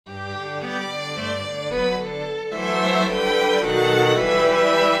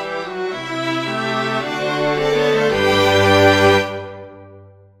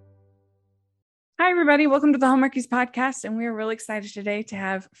everybody. Welcome to the Hallmarkies podcast. And we are really excited today to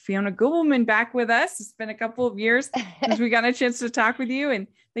have Fiona Gubelmann back with us. It's been a couple of years since we got a chance to talk with you. And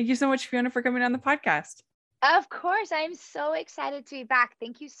thank you so much, Fiona, for coming on the podcast. Of course. I'm so excited to be back.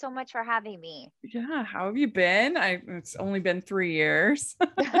 Thank you so much for having me. Yeah. How have you been? It's only been 3 years.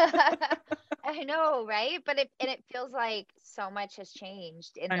 I know, right? But it feels like so much has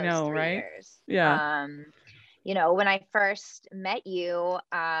changed in those 3 years. Yeah. When I first met you,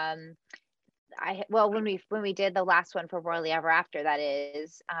 when we did the last one for Royally Ever After, that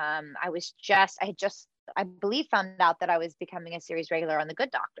is, I believe found out that I was becoming a series regular on The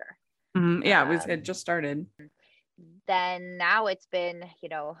Good Doctor. It just started. Then now it's been,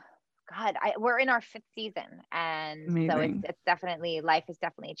 we're in our 5th season, and Amazing. So it's definitely, life has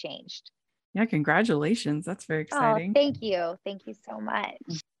definitely changed. Yeah, congratulations. That's very exciting. Oh, thank you so much.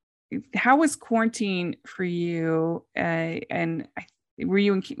 How was quarantine for you? And were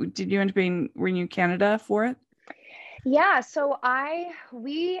you in Canada for it? Yeah, so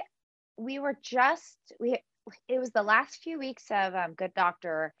it was the last few weeks of Good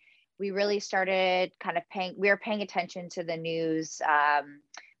Doctor. We really started we were paying attention to the news,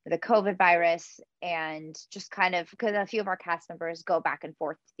 the COVID virus, and just because a few of our cast members go back and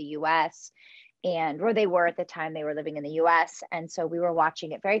forth to the US, and where they were at the time, they were living in the US. And so we were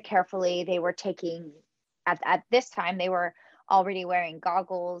watching it very carefully. They were taking, at this time, they were already wearing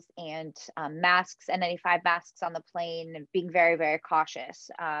goggles and masks, N95 masks on the plane, and being very, very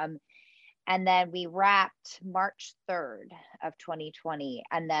cautious. And then we wrapped March 3rd of 2020.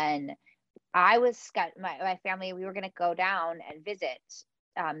 And then my family, we were going to go down and visit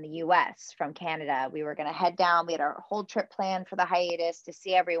the US from Canada. We were going to head down. We had our whole trip planned for the hiatus to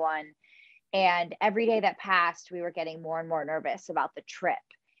see everyone. And every day that passed, we were getting more and more nervous about the trip.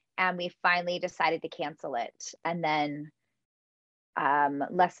 And we finally decided to cancel it. And then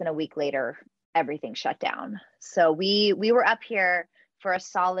less than a week later, everything shut down. So we were up here for a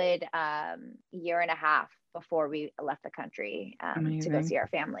solid year and a half before we left the country to go see our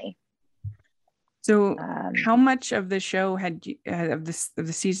family. So how much of the show of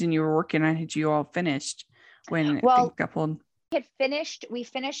the season you were working on had you all finished when things got pulled? We finished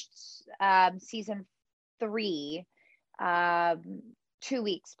season 3 2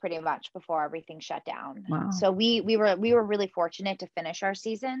 weeks pretty much before everything shut down. Wow. So we were really fortunate to finish our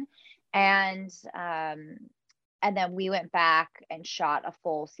season, and then we went back and shot a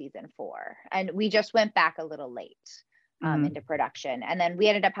full season 4, and we just went back a little late into production, and then we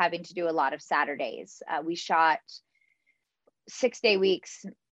ended up having to do a lot of Saturdays. We shot 6-day weeks,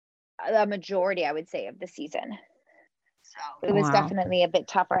 a majority, I would say, of the season. So it was definitely a bit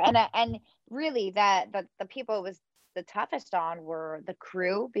tougher, and really the people it was the toughest on were the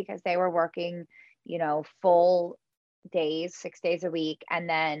crew, because they were working, full days, 6 days a week, and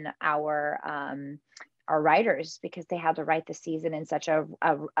then our writers, because they had to write the season in such a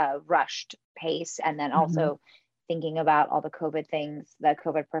rushed pace, and then also thinking about all the COVID things, the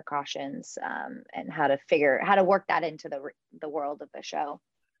COVID precautions, and how to work that into the world of the show.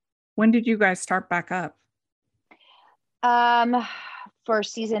 When did you guys start back up? For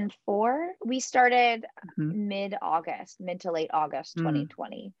season 4, we started mid to late August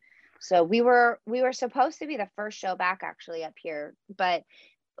 2020. So we were supposed to be the first show back actually up here, but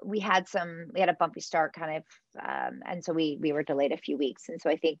we had a bumpy start and so we were delayed a few weeks. And so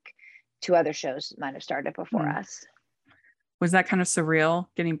I think 2 other shows might have started before us. Was that kind of surreal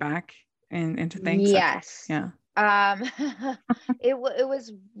getting back into things? Yes. Yeah. It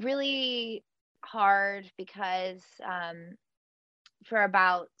was really hard because for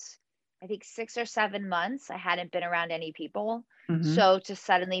about, I think, 6 or 7 months, I hadn't been around any people. So to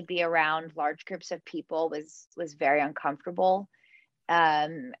suddenly be around large groups of people was very uncomfortable.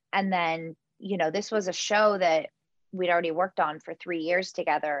 And then, this was a show that we'd already worked on for 3 years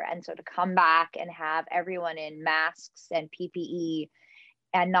together. And so to come back and have everyone in masks and PPE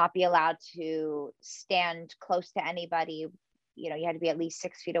and not be allowed to stand close to anybody, you had to be at least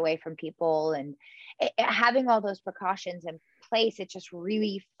 6 feet away from people, and having all those precautions in place, it just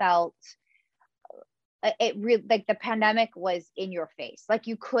really felt like the pandemic was in your face. Like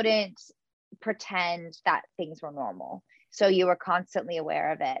you couldn't pretend that things were normal. So you were constantly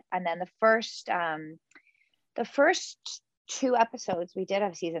aware of it. And then the first 2 episodes we did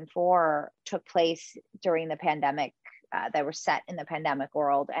of season 4 took place during the pandemic. They were set in the pandemic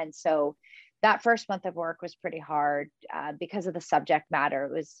world. And so that first month of work was pretty hard because of the subject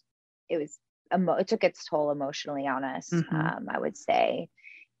matter. It took its toll emotionally on us, I would say.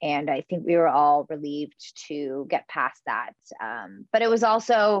 And I think we were all relieved to get past that. But it was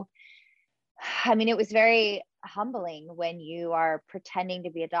also, it was very humbling when you are pretending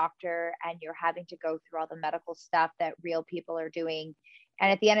to be a doctor and you're having to go through all the medical stuff that real people are doing.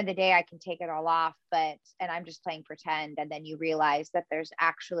 And at the end of the day, I can take it all off, and I'm just playing pretend. And then you realize that there's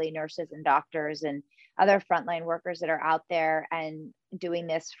actually nurses and doctors and other frontline workers that are out there and doing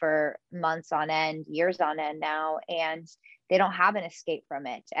this for months on end, years on end now, and they don't have an escape from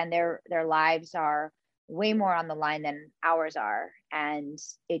it. And their lives are way more on the line than ours are. And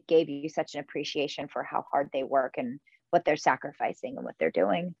it gave you such an appreciation for how hard they work and what they're sacrificing and what they're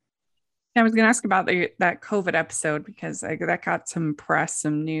doing. I was going to ask about that COVID episode, because that got some press,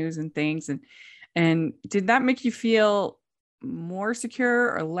 some news and things. And did that make you feel more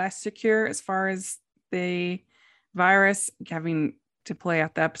secure or less secure as far as the virus having to play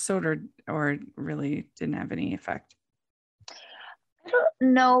out the episode, or really didn't have any effect? I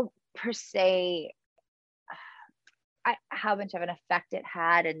don't know per se how much of an effect it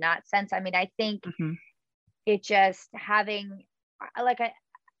had in that sense. I mean, I think it just having, like,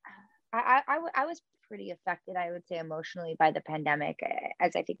 I was pretty affected, I would say, emotionally by the pandemic,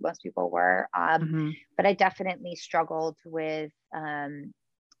 as I think most people were. But I definitely struggled with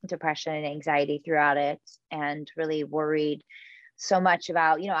depression and anxiety throughout it, and really worried so much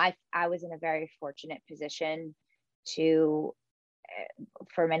about, I was in a very fortunate position to,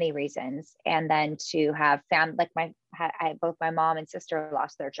 for many reasons, and then to have found, like, both my mom and sister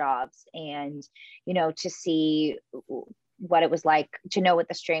lost their jobs, and to see what it was like, to know what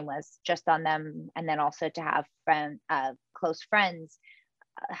the strain was just on them, and then also to have close friends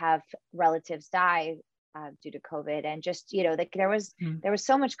have relatives die due to COVID, and just like there was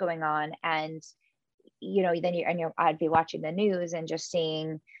so much going on, and then I'd be watching the news and just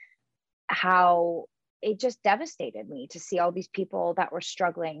seeing how it just devastated me to see all these people that were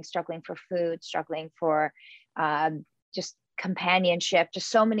struggling for food, struggling for just companionship,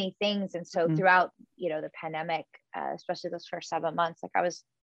 just so many things. And so throughout, the pandemic, especially those first 7 months, like, I was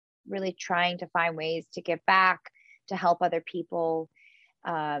really trying to find ways to give back, to help other people.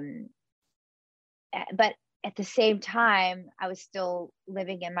 But at the same time, I was still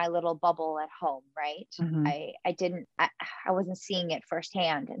living in my little bubble at home, right? I wasn't seeing it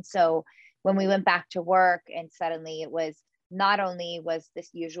firsthand. And so when we went back to work, and suddenly it was, not only was this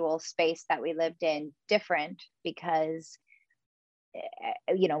usual space that we lived in different, because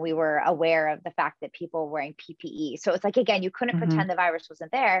we were aware of the fact that people were wearing PPE. So it's like, again, you couldn't pretend the virus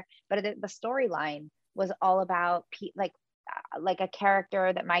wasn't there, but the storyline was all about like a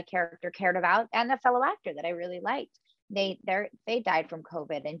character that my character cared about, and a fellow actor that I really liked. They died from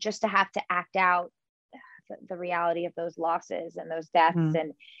COVID, and just to have to act out the reality of those losses and those deaths,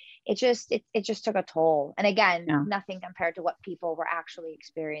 and it just took a toll. And again, nothing compared to what people were actually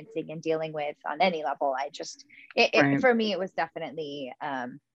experiencing and dealing with on any level. For me, it was definitely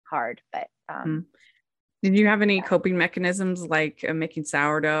hard. But did you have any coping mechanisms, like making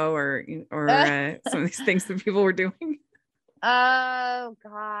sourdough or some of these things that people were doing? Oh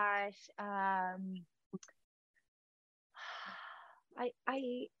gosh, I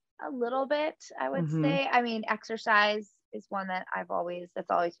a little bit, I would say. I mean, exercise is one that that's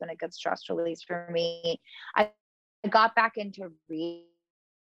always been a good stress release for me. I got back into reading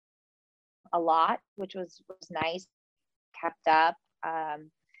a lot, which was nice. Kept up. I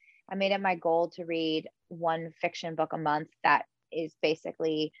made it my goal to read one fiction book a month that is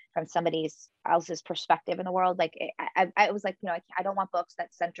basically from somebody else's perspective in the world. Like, I was like, I don't want books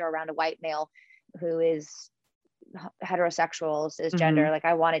that center around a white male who is heterosexual, cisgender. Like,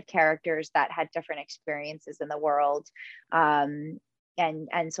 I wanted characters that had different experiences in the world. And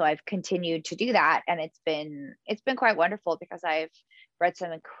so I've continued to do that. And it's been quite wonderful, because I've read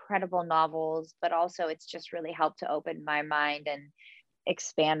some incredible novels, but also it's just really helped to open my mind and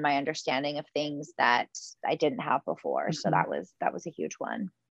expand my understanding of things that I didn't have before. So that was a huge one.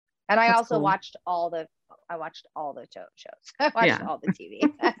 And I also watched all the shows. I watched all the TV.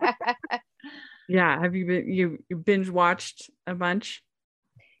 Yeah. Have you binge watched a bunch?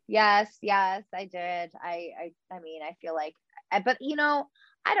 Yes, I did. I mean, I feel like, but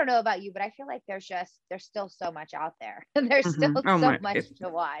I don't know about you, but I feel like there's still so much out there. There's still so much to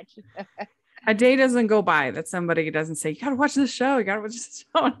watch. A day doesn't go by that somebody doesn't say, you gotta watch this show. You gotta watch this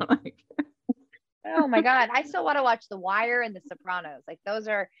show. And I'm like, oh my God. I still want to watch The Wire and The Sopranos. Like, those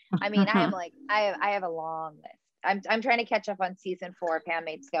are, I mean, I am like, I have a long list. I'm trying to catch up on season 4 of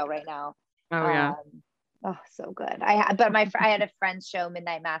Handmaid's Tale right now. Oh yeah. Oh, so good. I had a friend's show,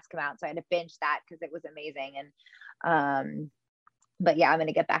 Midnight Mass, come out, so I had to binge that because it was amazing. And but yeah, I'm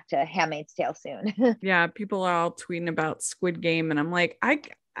gonna get back to Handmaid's Tale soon. Yeah, people are all tweeting about Squid Game, and I'm like,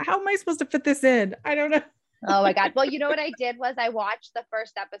 how am I supposed to fit this in? I don't know. Oh my God. Well, you know what I did was I watched the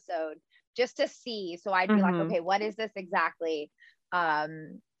first episode just to see. So I'd be like, Mm-hmm. okay, what is this exactly?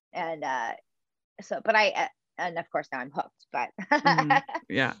 And but and of course now I'm hooked, but Mm-hmm.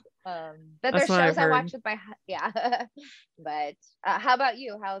 Yeah, but that's there's what I've shows I heard. watch with my, yeah. But how about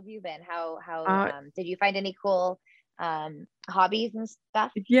you? How have you been? How Uh, did you find any cool hobbies and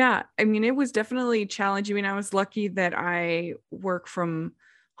stuff? yeah, I mean, it was definitely challenging. I mean, I was lucky that I work from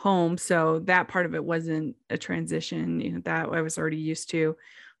home, so that part of it wasn't a transition, that I was already used to.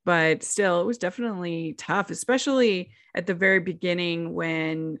 But still, it was definitely tough, especially at the very beginning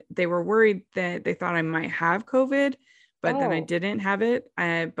when they were worried that they thought I might have COVID, but then I Oh, didn't have it.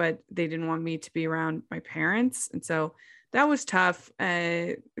 But they didn't want me to be around my parents. And so that was tough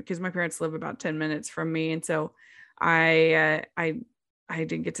because my parents live about 10 minutes from me. And so I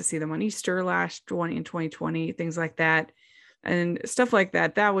didn't get to see them on Easter last one in 2020, things like that, and stuff like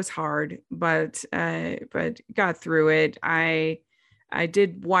that. That was hard, but got through it. I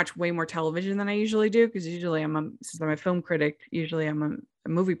did watch way more television than I usually do because usually since I'm a film critic, usually I'm a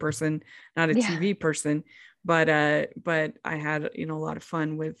movie person, not a yeah. TV person. But I had a lot of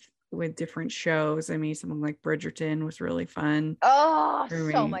fun with different shows. I mean, something like Bridgerton was really fun Oh,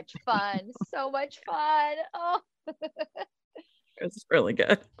 for so me. much fun. So much fun. Oh, It was really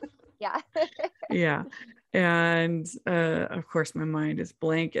good. yeah. Yeah. And of course, my mind is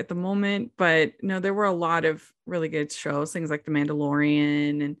blank at the moment, but no, there were a lot of really good shows, things like The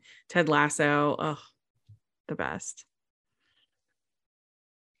Mandalorian and Ted Lasso. Oh, the best.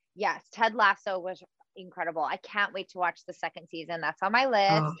 Yes, Ted Lasso was incredible. I can't wait to watch the second season. That's on my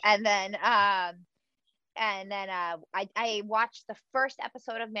Oh, list. And then I watched the first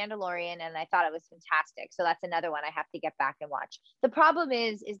episode of Mandalorian and I thought it was fantastic. So that's another one I have to get back and watch. The problem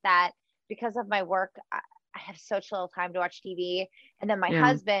is that because of my work, I have such little time to watch TV. And then my yeah.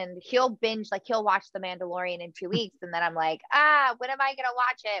 husband, he'll binge, like he'll watch the Mandalorian in 2 weeks. And then I'm like, when am I gonna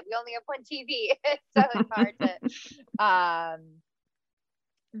watch it? We only have one TV. So it's hard to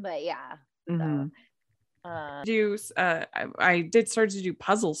but yeah. So Hmm. uh I did start to do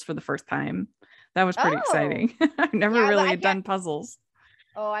puzzles for the first time. That was pretty oh exciting. I never yeah, but really I had can't. done puzzles.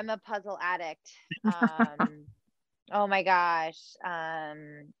 Oh, I'm a puzzle addict. Um, oh my gosh.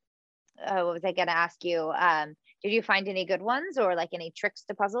 What was I gonna ask you? Did you find any good ones or like any tricks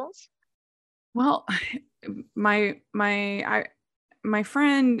to puzzles? Well, my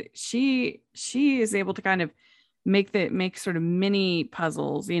friend, she is able to kind of make sort of mini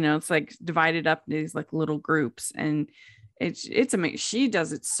puzzles. It's like divided up into these like little groups, and it's amazing. She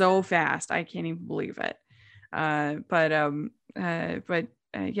does it so fast. I can't even believe it. But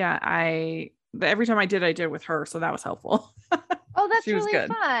yeah, every time I did it with her, so that was helpful. Oh, She that's was really good.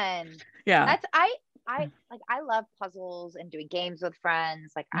 fun. Yeah. That's I love puzzles and doing games with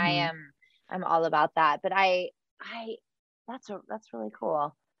friends. Like Mhm. I'm all about that. But I that's really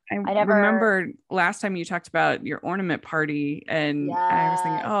cool. I I never remember last time you talked about your ornament party, and I was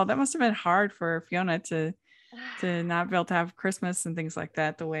thinking, yes. oh, that must have been hard for Fiona to not be able to have Christmas and things like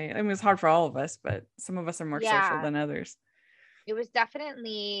that. I mean, it's hard for all of us, but some of us are more social Yeah, than others. it was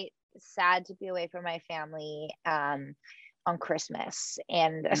definitely sad to be away from my family on Christmas,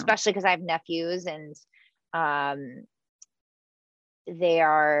 and Yeah. especially because I have nephews and um, they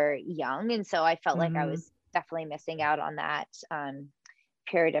are young, and so I felt like I Hmm. was definitely missing out on that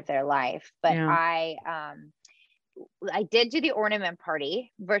period of their life. But Yeah. I did do the ornament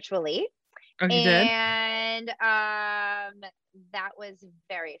party virtually, Oh, you did? and that was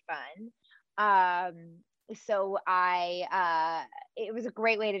very fun. So it was a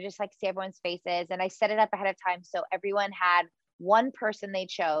great way to just like see everyone's faces, and I set it up ahead of time so everyone had one person they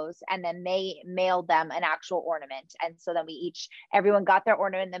chose, and then they mailed them an actual ornament, and so then everyone got their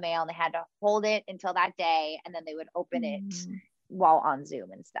ornament in the mail, and they had to hold it until that day, and then they would open it Mm, while on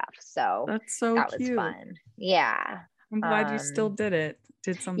Zoom and stuff. So that's so that was cute. fun. Yeah. I'm glad you still Um, did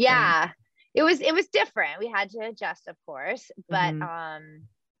something. yeah, it was different. We had to adjust, of course, but Hmm.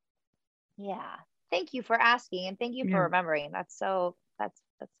 yeah. Thank you for asking and thank you for Yeah. remembering. That's so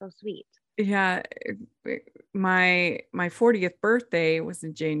sweet. Yeah. My 40th birthday was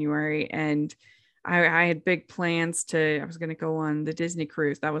in January, and I had big plans I was going to go on the Disney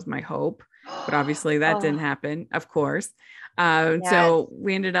cruise. That was my hope, but obviously that didn't Oh, happen, of course. yes. So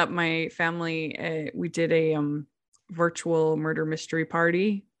we ended up, my family, we did a virtual murder mystery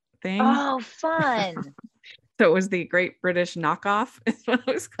party thing. Oh, fun. So it was the Great British Knockoff, is what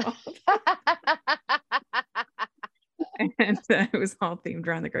it was called. And it was all themed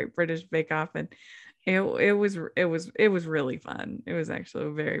around the Great British Bake Off, and it was really fun. It was actually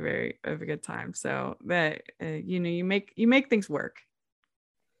a very very of a good time. So that you make things work.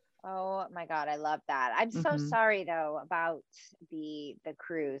 Oh my God, I love that. I'm so Mm-hmm. sorry though about the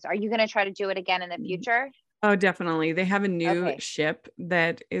cruise. Are you going to try to do it again in the future? Oh, definitely. They have a new Okay. ship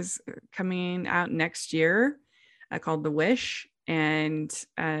that is coming out next year called the Wish. And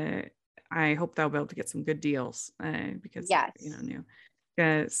I hope they'll be able to get some good deals because they're, Yes.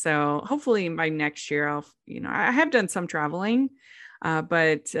 new. So hopefully by next year, I have done some traveling,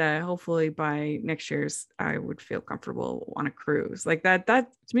 but hopefully by next year's, I would feel comfortable on a cruise like that.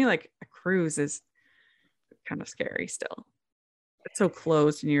 That to me, like a cruise is kind of scary still. It's so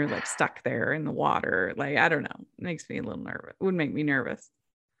closed and you're like stuck there in the water. Like, I don't know. It makes me a little nervous. It would make me nervous.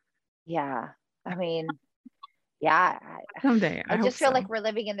 Yeah. I mean, yeah, Someday. I I hope just feel so. like we're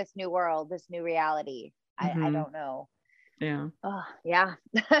living in this new world, this new reality. I Hmm. don't know. Yeah, Oh, yeah.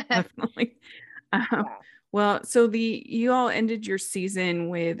 definitely. Um, Yeah. well, so you all ended your season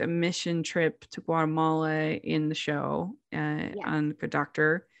with a mission trip to Guatemala in the show Yes. on Good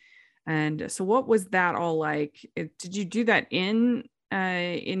Doctor. And so what was that all like? Did you do that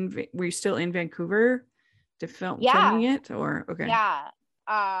were you still in Vancouver to filming Yeah. it or okay? Yeah.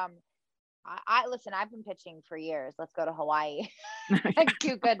 I listen, I've been pitching for years. Let's go to Hawaii.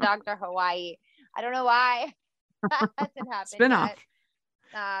 Do Good Doctor Hawaii. I don't know why that hasn't happened Spin-off.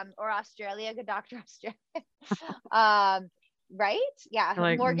 yet. Or Australia, Good Doctor Australia. um, right? Yeah.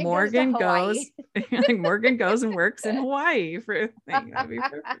 Like Morgan goes to Hawaii. like Morgan goes and works in Hawaii for a thing. That'd be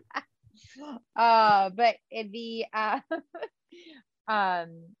perfect. But it'd be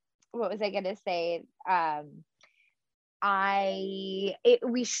um what was I gonna say?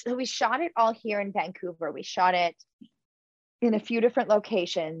 We shot it all here in Vancouver. We shot it in a few different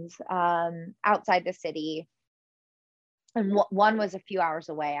locations outside the city, and one was a few hours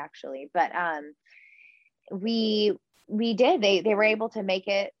away actually. But we did. They were able to make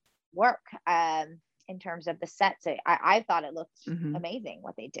it work in terms of the sets. I thought it looked Mm-hmm. amazing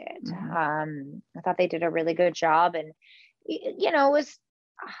what they did. Mm-hmm. I thought they did a really good job, and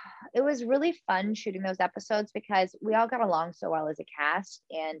it was really fun shooting those episodes because we all got along so well as a cast.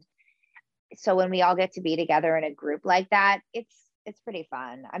 And so when we all get to be together in a group like that, it's pretty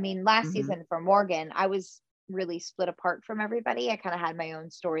fun. I mean, last Mm-hmm. season for Morgan, I was really split apart from everybody. I kind of had my own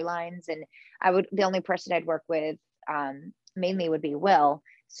storylines, and the only person I'd work with mainly would be Will.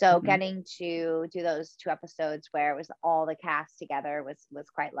 So Mm-hmm. getting to do those 2 episodes where it was all the cast together was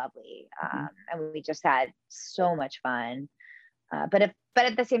quite lovely. Mm-hmm. And we just had so much fun. But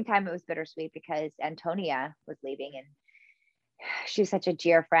at the same time, it was bittersweet because Antonia was leaving, and she's such a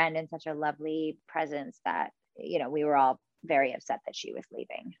dear friend and such a lovely presence that we were all very upset that she was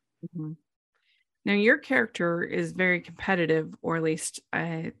leaving. Mm-hmm. Now your character is very competitive, or at least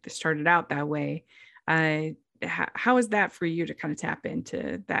started out that way. How is that for you to kind of tap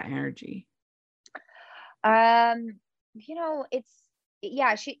into that energy? It's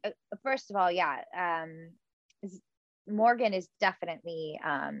yeah. She first of all, yeah. Morgan is definitely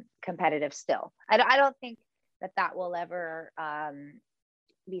competitive still. I don't think that will ever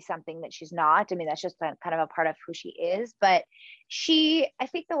be something that she's not. I mean, that's just kind of a part of who she is. But I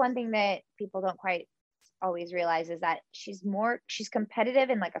think the one thing that people don't quite always realize is that she's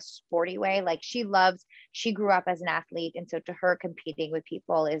competitive in like a sporty way. Like she grew up as an athlete, and so to her, competing with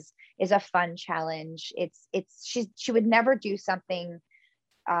people is a fun challenge. She would never do something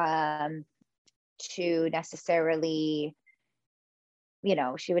to necessarily,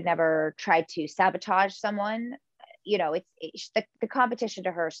 she would never try to sabotage someone. The competition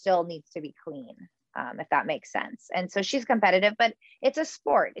to her still needs to be clean, if that makes sense. And so she's competitive, but it's a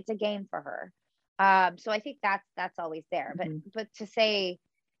sport, it's a game for her. So I think that's always there. Mm-hmm. But to say,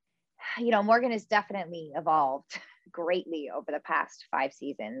 Morgan has definitely evolved greatly over the past 5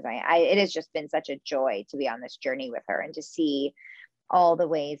 seasons. It has just been such a joy to be on this journey with her and to see all the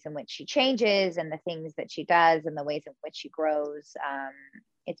ways in which she changes and the things that she does and the ways in which she grows.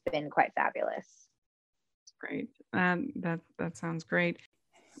 It's been quite fabulous. Great. That sounds great.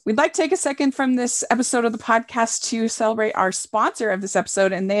 We'd like to take a second from this episode of the podcast to celebrate our sponsor of this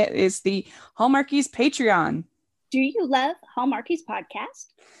episode, and that is the Hallmarkies Patreon. Do you love Hallmarkies podcast?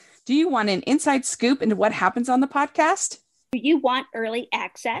 Do you want an inside scoop into what happens on the podcast? Do you want early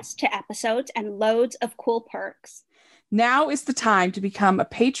access to episodes and loads of cool perks? Now is the time to become a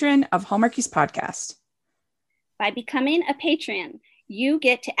patron of Hallmarkies podcast. By becoming a patron, you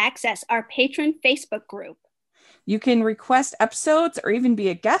get to access our patron Facebook group. You can request episodes or even be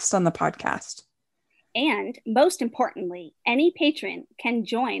a guest on the podcast. And most importantly, any patron can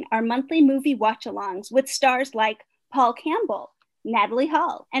join our monthly movie watch-alongs with stars like Paul Campbell, Natalie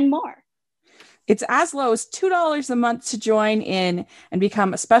Hall, and more. It's as low as $2 a month to join in and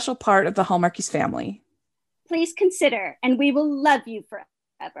become a special part of the Hallmarkies family. Please consider, and we will love you forever.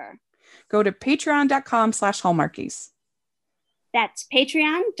 ever. Go to patreon.com/hallmarkies. That's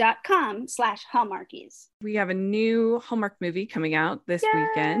patreon.com/hallmarkies. We have a new Hallmark movie coming out this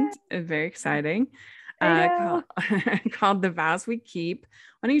weekend. Very exciting. Called, called The Vows We Keep.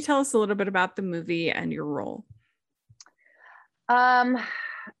 Why don't you tell us a little bit about the movie and your role? The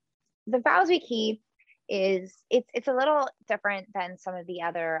Vows We Keep it's a little different than some of the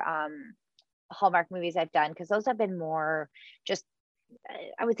other Hallmark movies I've done, because those have been more just,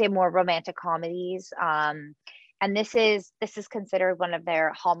 I would say, more romantic comedies. And this is considered one of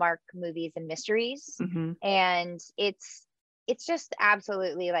their Hallmark movies and mysteries. Mm-hmm. And it's just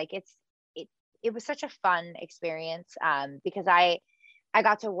absolutely like it was such a fun experience, because I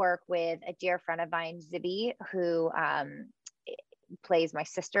got to work with a dear friend of mine, Zibby, who plays my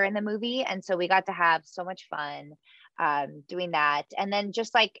sister in the movie, and so we got to have so much fun doing that. And then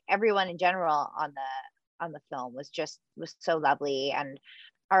just like everyone in general on the film was so lovely, and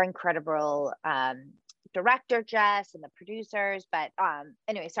our incredible director Jess and the producers. But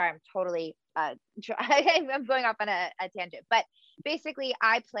anyway, sorry, I'm totally I'm going off on a tangent, but basically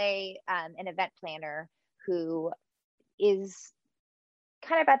I play an event planner who is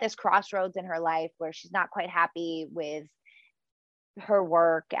kind of at this crossroads in her life where she's not quite happy with her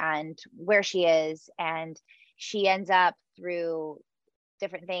work and where she is, and she ends up through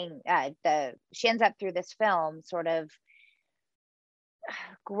different things she ends up through this film sort of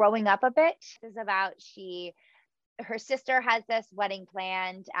growing up a bit. Is about her sister has this wedding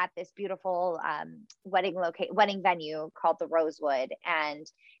planned at this beautiful wedding venue called the Rosewood, and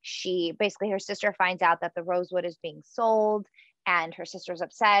her sister finds out that the Rosewood is being sold, and her sister's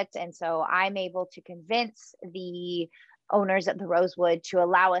upset, and so I'm able to convince the owners of the Rosewood to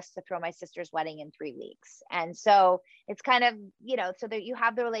allow us to throw my sister's wedding in 3 weeks. And so it's kind of, so that you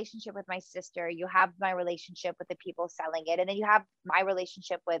have the relationship with my sister, you have my relationship with the people selling it, and then you have my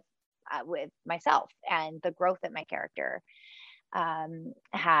relationship with myself and the growth that my character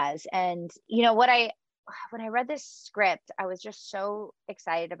has. And when I read this script, I was just so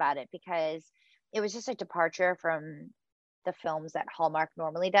excited about it, because it was just a departure from the films that Hallmark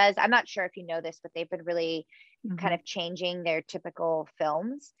normally does. I'm not sure if you know this, but they've been really kind of changing their typical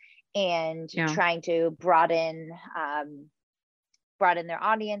films and trying to broaden their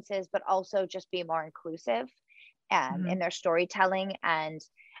audiences, but also just be more inclusive in their storytelling. And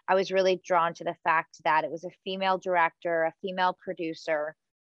I was really drawn to the fact that it was a female director, a female producer,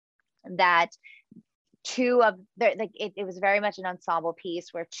 that it was very much an ensemble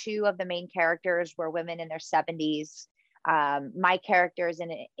piece where 2 of the main characters were women in their 70s. My character is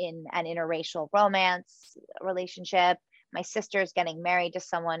in an interracial romance relationship. My sister's getting married to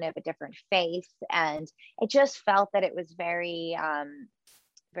someone of a different faith, and it just felt that it was very,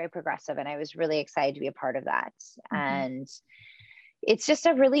 very progressive, and I was really excited to be a part of that. And it's just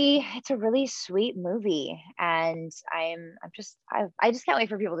a really sweet movie, and I just can't wait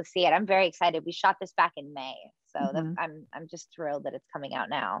for people to see it. I'm very excited. We shot this back in May, so I'm just thrilled that it's coming out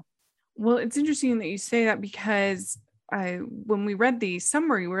now. Well, it's interesting that you say that, because when we read the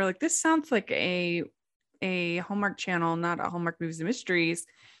summary, we were like, this sounds like a Hallmark channel, not a Hallmark Movies and Mysteries.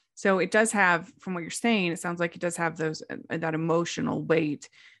 So it does have, from what you're saying, it sounds like it does have that emotional weight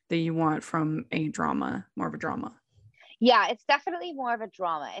that you want from a drama, more of a drama. Yeah, it's definitely more of a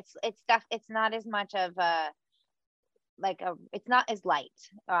drama. It's not as much of it's not as light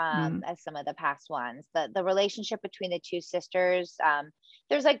as some of the past ones. The relationship between the 2 sisters,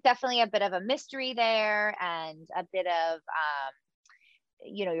 there's definitely a bit of a mystery there, and a bit of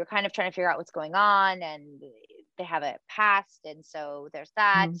you're kind of trying to figure out what's going on, and they have a past, and so there's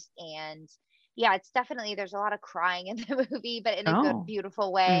that. And yeah, it's definitely, there's a lot of crying in the movie, but in a good,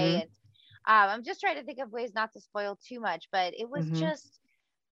 beautiful way. And I'm just trying to think of ways not to spoil too much, but it was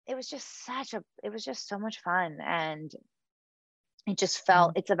it was just so much fun, and it just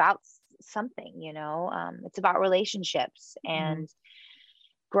felt it's about something, it's about relationships and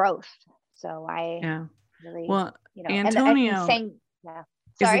growth. So I really, Antonio and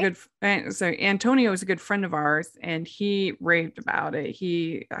Antonio is a good friend of ours, and he raved about it.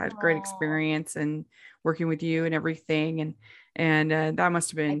 He had great experience in working with you and everything, and that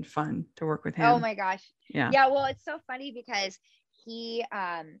must have been fun to work with him. Oh my gosh. Yeah. Well, it's so funny because he's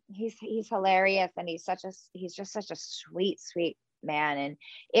hilarious, and he's just such a sweet man. And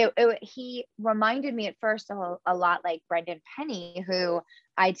he reminded me at first a lot like Brendan Penny, who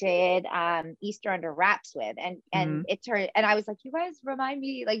I did Easter Under Wraps with, and it turned, and I was like, you guys remind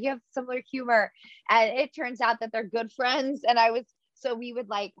me, like, you have similar humor, and it turns out that they're good friends. And so we would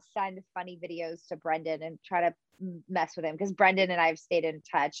send funny videos to Brendan and try to mess with him, because Brendan and I have stayed in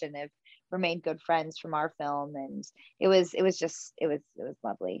touch and have remained good friends from our film, and it was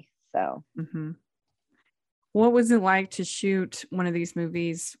lovely. So what was it like to shoot one of these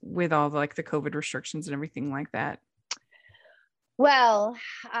movies with all the, like the COVID restrictions and everything like that? Well,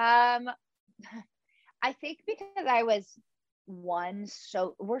 I think because I was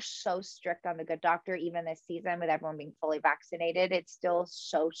we're so strict on The Good Doctor, even this season with everyone being fully vaccinated, it's still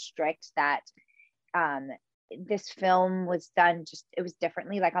so strict that this film was done it was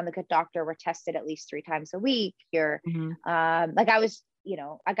differently. Like on The Good Doctor, we're tested at least 3 times a week. You're like I was,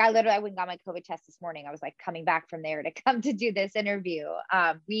 like I went and got my COVID test this morning. I was like coming back from there to come to do this interview.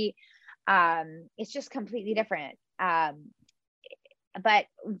 It's just completely different. But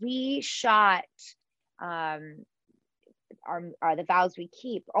we shot the Vows We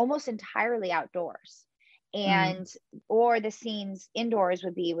Keep almost entirely outdoors, and or the scenes indoors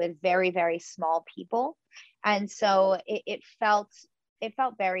would be with very, very small people, and so it felt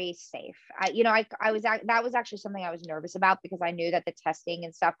very safe. That was actually something I was nervous about, because I knew that the testing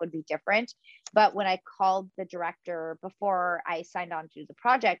and stuff would be different. But when I called the director before I signed on to do the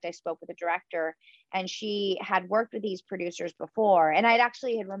project, I spoke with the director, and she had worked with these producers before, and I'd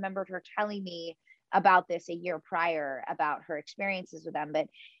actually had remembered her telling me about this a year prior about her experiences with them. But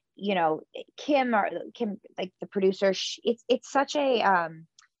Kim, like the producer, it's such a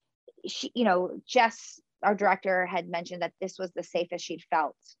Jess, our director, had mentioned that this was the safest she'd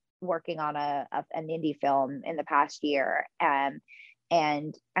felt working on an indie film in the past year.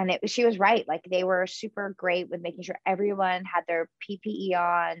 She was right. Like, they were super great with making sure everyone had their PPE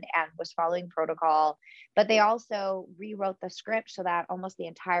on and was following protocol, but they also rewrote the script so that almost the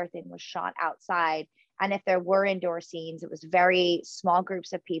entire thing was shot outside. And if there were indoor scenes, it was very small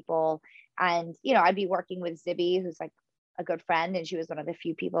groups of people. And, I'd be working with Zibby, who's like a good friend, and she was one of the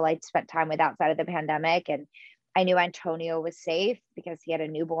few people I'd spent time with outside of the pandemic. And I knew Antonio was safe because he had a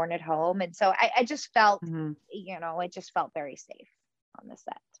newborn at home. And so I just felt, it just felt very safe on the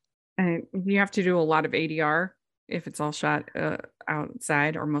set. And you have to do a lot of ADR if it's all shot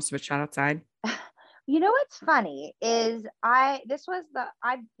outside, or most of it shot outside. What's funny is I did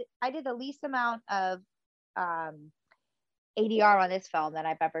the least amount of ADR on this film that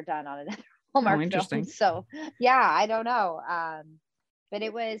I've ever done on another Hallmark film. So yeah, I don't know. But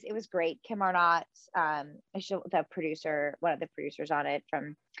it was great. Kim Arnott, the producer, one of the producers on it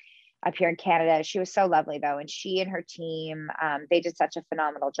from up here in Canada. She was so lovely though. And she and her team, they did such a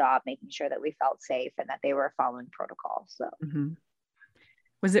phenomenal job making sure that we felt safe and that they were following protocol. So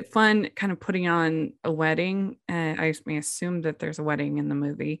was it fun kind of putting on a wedding? I assume that there's a wedding in the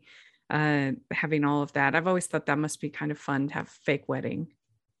movie, having all of that. I've always thought that must be kind of fun to have a fake wedding.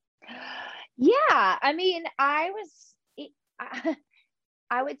 Yeah. I mean, I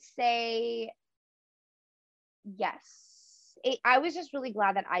would say yes. I was just really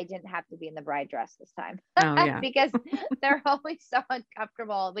glad that I didn't have to be in the bride dress this time. Oh, yeah. Because they're always so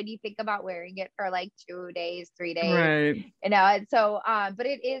uncomfortable when you think about wearing it for like 2 days, 3 days, right. And so, but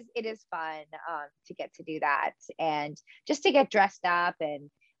it is fun to get to do that and just to get dressed up. And,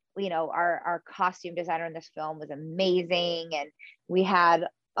 our costume designer in this film was amazing. And we had,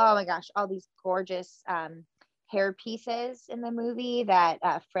 oh my gosh, all these gorgeous hair pieces in the movie that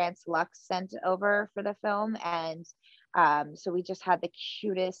France Lux sent over for the film. And so we just had the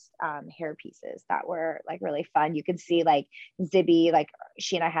cutest hair pieces that were like really fun. You could see like Zibby, like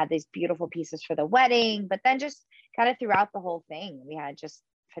she and I had these beautiful pieces for the wedding, but then just kind of throughout the whole thing, we had just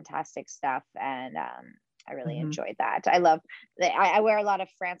fantastic stuff. And I really enjoyed that. I love that. I wear a lot of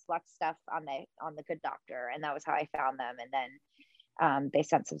France Lux stuff on the Good Doctor, and that was how I found them. And then they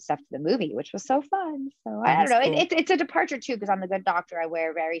sent some stuff to the movie, which was so fun. So I don't know. Cool. It's a departure too, because on the Good Doctor, I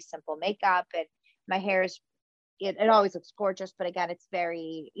wear very simple makeup, and my hair is, it always looks gorgeous. But again, it's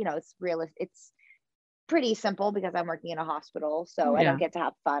very, it's realistic. It's pretty simple because I'm working in a hospital. So I don't get to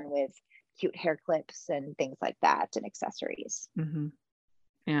have fun with cute hair clips and things like that and accessories.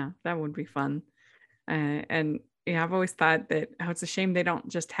 Yeah, that would be fun. And yeah, I've always thought that it's a shame they don't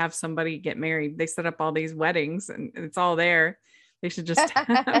just have somebody get married. They set up all these weddings and it's all there. They should just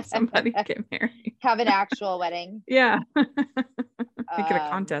have somebody get married. Have an actual wedding. Yeah. Make it a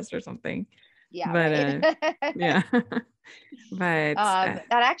contest or something. Yeah. But right. yeah. But that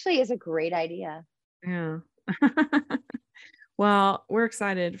actually is a great idea. Yeah. Well, we're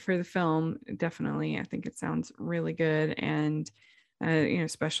excited for the film. Definitely. I think it sounds really good. And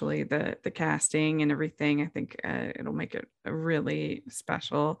especially the casting and everything. I think it'll make it really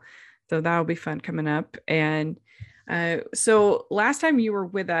special. So that'll be fun coming up. And so last time you were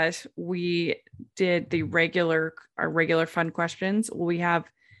with us, we did our regular fun questions. We have,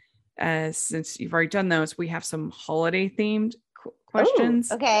 since you've already done those, we have some holiday themed Oh,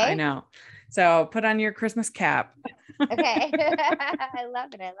 questions. I okay. know. So put on your Christmas cap. Okay. I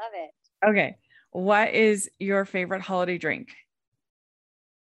love it. I love it. Okay. What is your favorite holiday drink?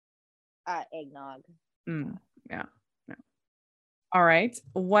 Eggnog. Yeah. No. All right.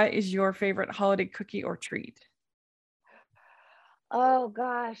 What is your favorite holiday cookie or treat? Oh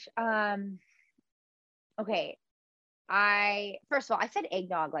gosh. Okay. I first of all, I said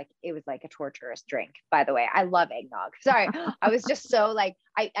eggnog like it was like a torturous drink. By the way, I love eggnog. Sorry, I was just so like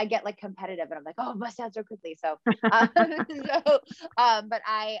I get like competitive, and I'm like, oh, it must sound so quickly. So, but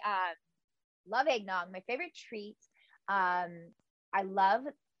I love eggnog. My favorite treat. I love.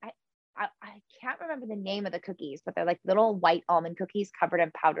 I can't remember the name of the cookies, but they're like little white almond cookies covered in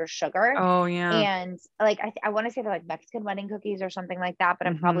powdered sugar. Oh yeah. And like I want to say they're like Mexican wedding cookies or something like that, but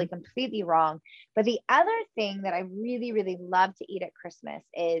I'm probably completely wrong. But the other thing that I really, really love to eat at Christmas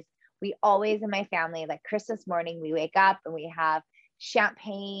is we always in my family, like Christmas morning, we wake up and we have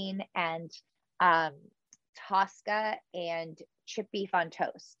champagne and Tosca and chipped beef on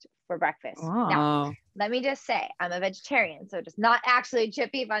toast for breakfast. Now, Oh. let me just say, I'm a vegetarian, so it's not actually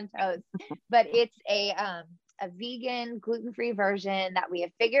chipped beef on toast, but it's a vegan, gluten-free version that we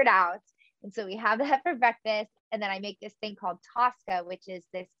have figured out. And so we have that for breakfast. And then I make this thing called Tosca, which is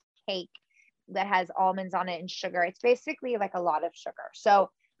this cake that has almonds on it and sugar. It's basically like a lot of sugar. So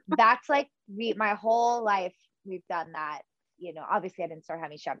that's like my whole life, we've done that. You know, obviously I didn't start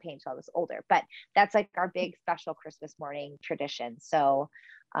having champagne until I was older, but that's like our big special Christmas morning tradition. So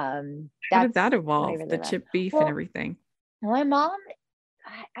how did that evolve? really The love. chip beef and everything. My mom,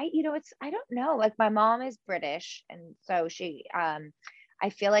 you know, I don't know. Like my mom is British, and so she, I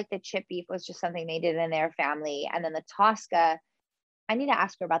feel like the chip beef was just something they did in their family, and then the Tosca. I need to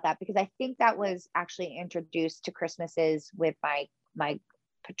ask her about that because I think that was actually introduced to Christmases with my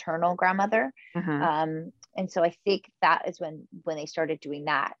paternal grandmother. And so I think that is when they started doing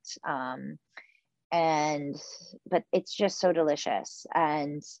that. But it's just so delicious,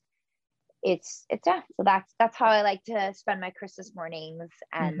 and it's yeah. So that's how I like to spend my Christmas mornings.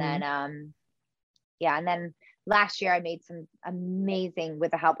 And then and then last year I made some amazing,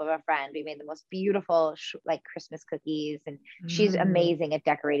 with the help of a friend, we made the most beautiful like Christmas cookies, and she's amazing at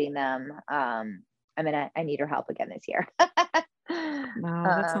decorating them. I need her help again this year.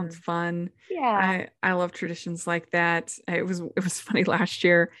 Wow, that sounds fun. Yeah. I love traditions like that. It was funny last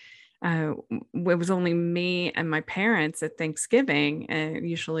year. It was only me and my parents at Thanksgiving. And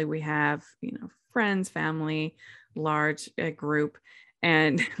usually we have, friends, family, large group.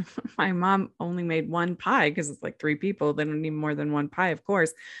 And my mom only made one pie because it's like 3 people. They don't need more than one pie, of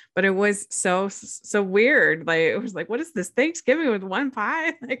course. But it was so weird. Like, it was like, what is this Thanksgiving with one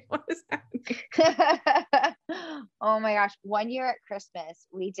pie? Like, what is happening? Oh my gosh. One year at Christmas,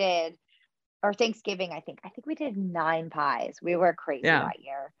 we did, or Thanksgiving, I think we did 9 pies. We were crazy that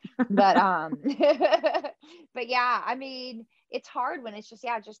year. But but yeah, I mean, it's hard when it's just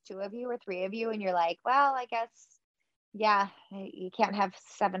 2 of you or 3 of you, and you're like, well, I guess, yeah, you can't have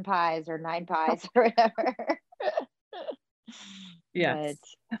 7 pies or 9 pies or whatever. Yes.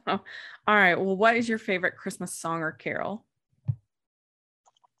 All right. Well, what is your favorite Christmas song or carol?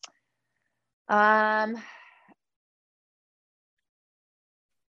 The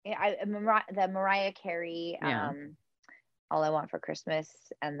Mariah Carey, All I Want for Christmas.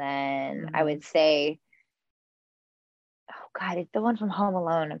 And then I would say, oh God, it's the one from Home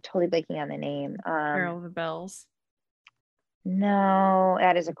Alone. I'm totally blanking on the name. Carol of the Bells. No,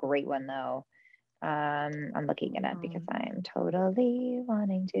 that is a great one though. I'm looking it up because I'm totally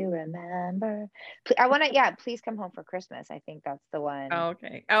wanting to remember. I want to, Please Come Home for Christmas. I think that's the one. Oh,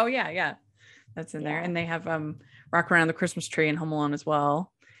 okay. Oh yeah. That's in there. And they have Rock Around the Christmas Tree and Home Alone as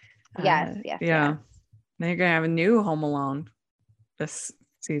well. Yes. Now you're gonna have a new Home Alone this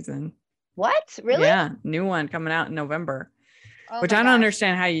season. What? Really? Yeah, new one coming out in November. Which I don't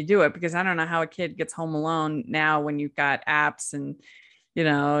understand how you do it, because I don't know how a kid gets home alone now when you've got apps and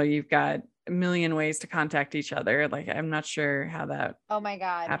you've got a million ways to contact each other. Like, I'm not sure how that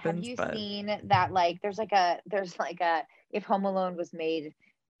happens. Have you seen that? Like, there's like a if Home Alone was made,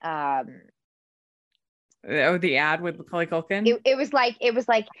 the ad with Macaulay Culkin. It was like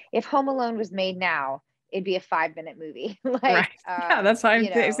if Home Alone was made now, it'd be a 5-minute movie. Like, right. That's why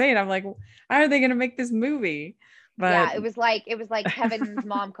I'm saying. I'm like, how are they going to make this movie? But it was like Kevin's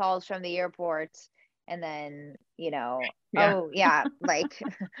mom calls from the airport, and then like,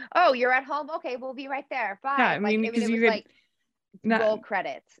 oh, you're at home. Okay, we'll be right there. Bye. Yeah, I mean, because it was roll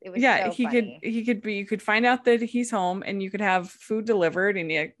credits. It was so funny. You could find out that he's home, and you could have food delivered,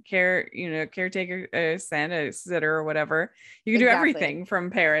 and caretaker, Santa sitter or whatever. You could do everything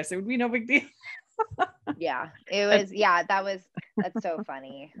from Paris. It would be no big deal. Yeah, it was. Yeah, that's so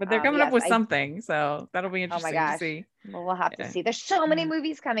funny. But they're coming up Yes, with something, so that'll be oh my interesting to gosh. see. Well, we'll have to Yeah. see. There's so many Yeah.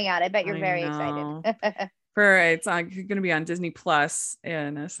 movies coming out. I bet you're I very know. excited. It's going to be on Disney Plus,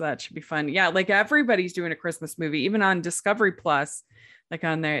 and so that should be fun. Yeah, like everybody's doing a Christmas movie, even on Discovery Plus. Like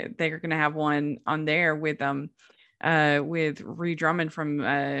on there, they're going to have one on there with Ree Drummond from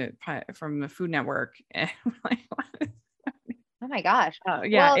the Food Network. And I'm like, what? Oh my gosh.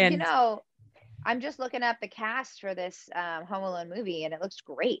 Yeah, Well, and I'm just looking up the cast for this Home Alone movie, and it looks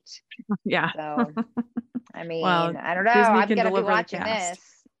great. yeah. So, I mean, Well, I don't know. Disney I'm can gonna be deliver the watching cast.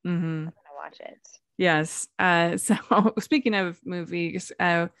 this. Mm-hmm. I'm gonna watch it. Yes. So speaking of movies,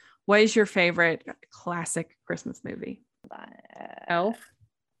 what is your favorite classic Christmas movie? Elf.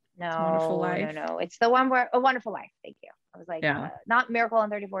 It's a Wonderful Life. No. It's the one where A Wonderful Life. Thank you. I was like, Yeah. not Miracle on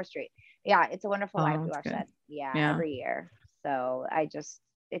 34th Street. Yeah, It's a Wonderful Life. We That's watch good. that. Yeah, Yeah. every year. So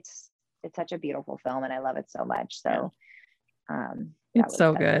it's such a beautiful film, and I love it so much. So, It's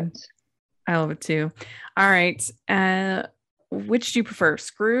so good. I love it too. All right. Which do you prefer,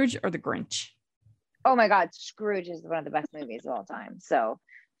 Scrooge or The Grinch? Oh my God, Scrooge is one of the best movies of all time. So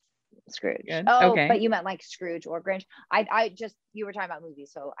Scrooge. Good. Oh, Okay. but you meant like Scrooge or Grinch. I just, you were talking about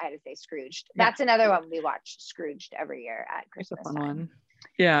movies, so I had to say Scrooged. Yeah. That's another one we watch, Scrooged, every year at Christmas It's a fun time. one.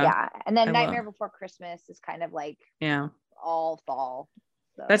 Yeah. Yeah. And then I Nightmare Before Christmas is kind of like all fall.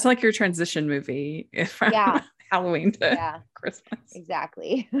 So. That's like your transition movie from Halloween to Christmas.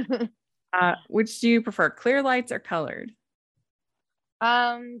 Exactly. Which do you prefer, clear lights or colored?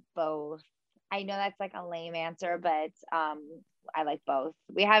 Both. I know that's like a lame answer, but I like both.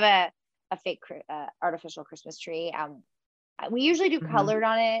 We have a fake artificial Christmas tree. We usually do colored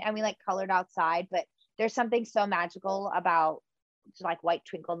on it, and we like colored outside, but there's something so magical about like white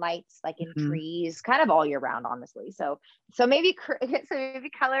twinkle lights, like in trees, kind of all year round, honestly. So maybe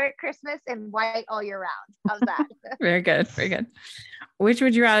color at Christmas and white all year round. How's that? Very good. Very good. Which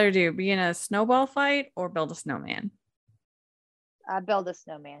would you rather do, be in a snowball fight or build a snowman? Build a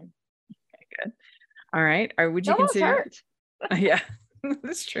snowman. Okay, good. All right. Or would you consider? Hurt. Yeah,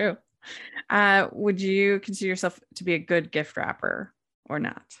 that's true. Would you consider yourself to be a good gift wrapper or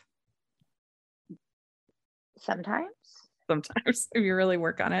not? Sometimes if you really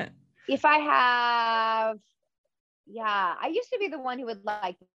work on it. If I have, I used to be the one who would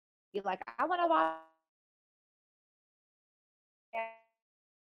be like, I want to watch.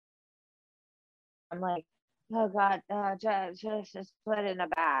 I'm like, oh God, just put it in a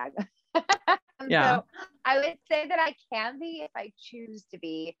bag. So I would say that I can be if I choose to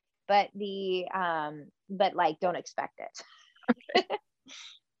be, but like don't expect it. Okay.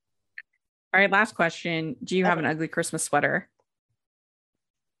 All right, last question. Do you have an ugly Christmas sweater?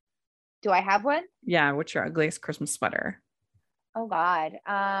 Do I have one? Yeah, what's your ugliest Christmas sweater? Oh God.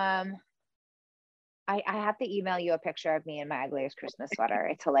 I have to email you a picture of me in my ugliest Christmas sweater.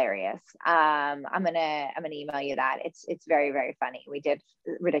 It's hilarious. I'm gonna email you that. It's very, very funny. We did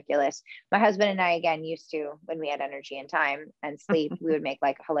ridiculous. My husband and I, again, used to, when we had energy and time and sleep, we would make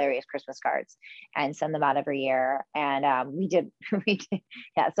like hilarious Christmas cards and send them out every year. And we did.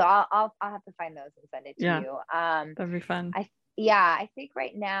 Yeah. So I'll have to find those and send it to you. That'd be fun. I think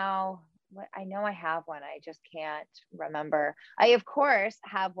right now, I know I have one. I just can't remember. I, of course,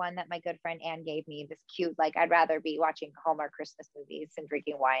 have one that my good friend Anne gave me, this cute, like, I'd rather be watching Hallmark Christmas movies and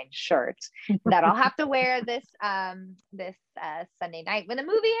drinking wine shirt that I'll have to wear this Sunday night when the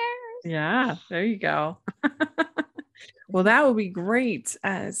movie airs. Yeah, there you go. Well, that would be great.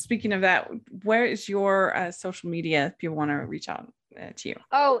 Speaking of that, where is your social media if people want to reach out to you?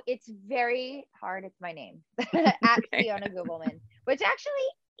 Oh, it's very hard. It's my name at Fiona Gubelmann, which actually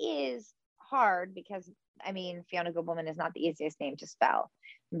is hard because I mean Fiona Gubelmann is not the easiest name to spell,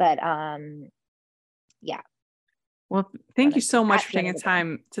 but yeah. Well, thank you so much for taking the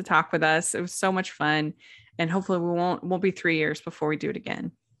time to talk with us. It was so much fun, and hopefully we won't be 3 years before we do it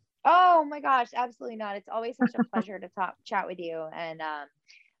again. Oh my gosh, absolutely not. It's always such a pleasure to chat with you, and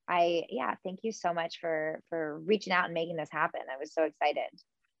thank you so much for reaching out and making this happen. I was so excited.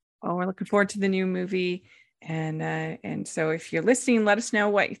 Well, we're looking forward to the new movie. And so if you're listening, let us know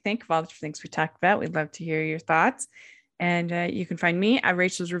what you think of all the things we talked about. We'd love to hear your thoughts. And you can find me at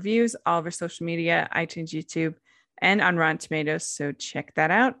Rachel's Reviews, all of our social media, iTunes, YouTube, and on Rotten Tomatoes. So check that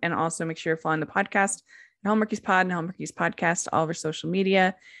out. And also make sure you're following the podcast, Hallmarkies Pod and Hallmarkies Podcast, all of our social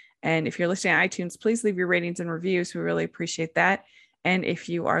media. And if you're listening on iTunes, please leave your ratings and reviews. We really appreciate that. And if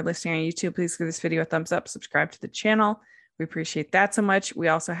you are listening on YouTube, please give this video a thumbs up, subscribe to the channel. We appreciate that so much. We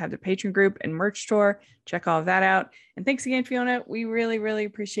also have the Patreon group and merch store. Check all of that out. And thanks again, Fiona. We really, really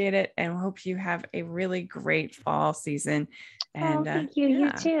appreciate it. And we hope you have a really great fall season. And thank you. You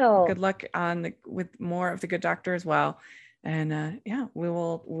too. Good luck with more of the Good Doctor as well. And we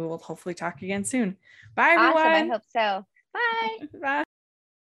will hopefully talk again soon. Bye, everyone. Awesome. I hope so. Bye. Bye.